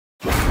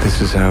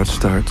This is how it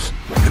starts.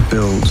 It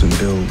builds and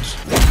builds,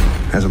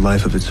 has a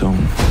life of its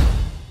own.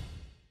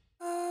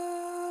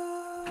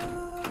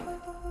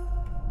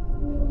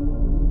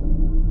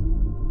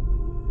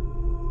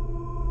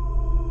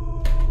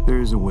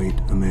 There is a weight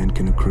a man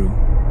can accrue.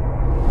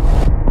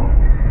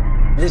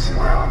 This is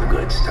where all the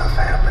good stuff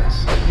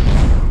happens.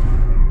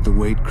 The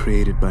weight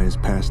created by his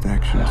past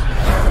actions.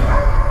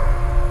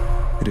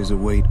 It is a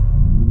weight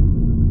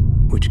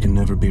which can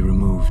never be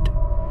removed.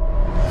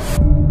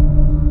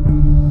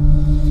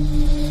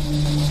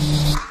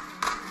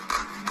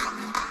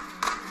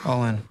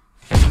 All in.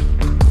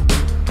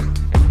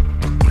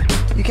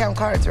 You count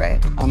cards, right?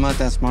 I'm not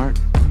that smart.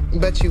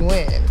 But you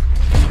win.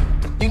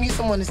 You need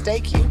someone to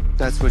stake you.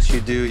 That's what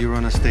you do. You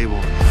run a stable.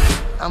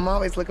 I'm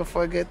always looking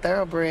for a good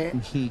thoroughbred.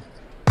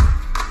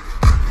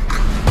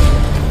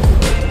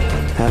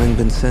 Having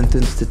been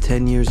sentenced to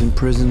 10 years in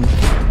prison,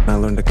 I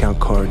learned to count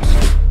cards.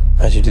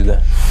 How'd you do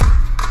that?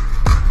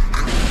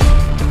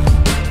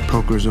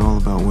 Poker's all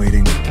about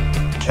waiting.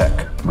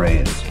 Check,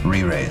 raise,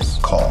 re-raise,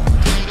 call.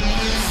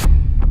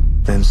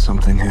 Then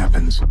something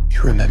happens.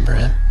 You remember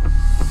him?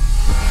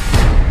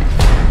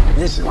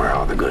 This is where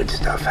all the good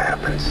stuff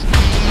happens.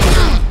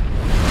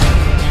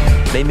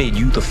 They made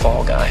you the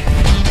fall guy.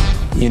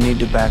 You need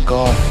to back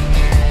off.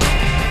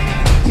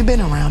 You've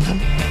been around him.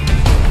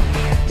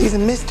 He's a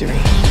mystery.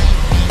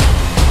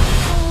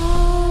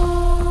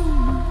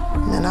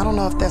 And I don't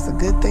know if that's a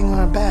good thing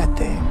or a bad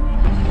thing.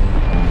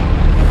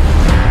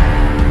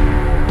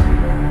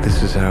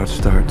 This is how it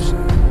starts.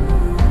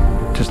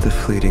 Just a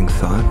fleeting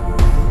thought.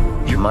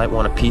 You might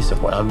want a piece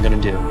of what I'm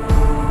gonna do.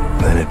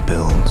 Then it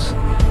builds.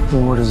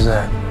 Well, what is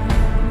that?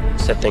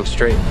 Set things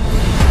straight.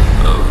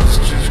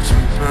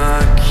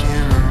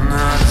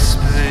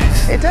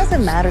 It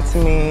doesn't matter to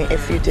me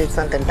if you did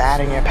something bad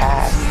in your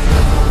past.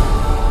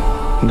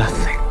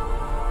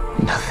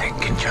 Nothing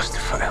can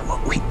justify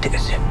what we did.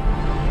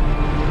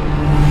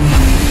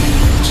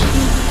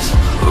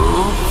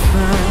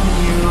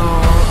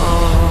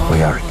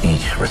 We are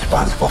each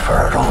responsible for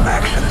our own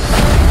actions.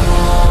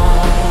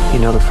 You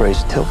know the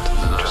phrase tilt,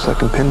 just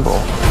like in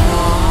pinball.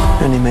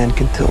 Any man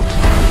can tilt.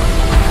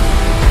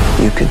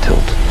 You can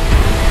tilt.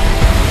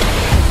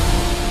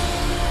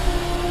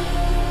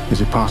 Is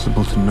it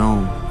possible to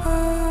know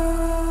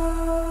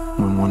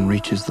when one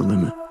reaches the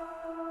limit?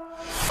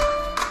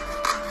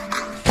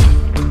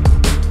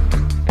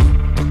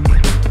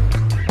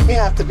 You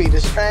have to be the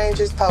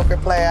strangest poker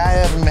player I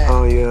ever met.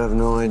 Oh, you have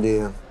no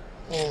idea.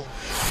 Mm.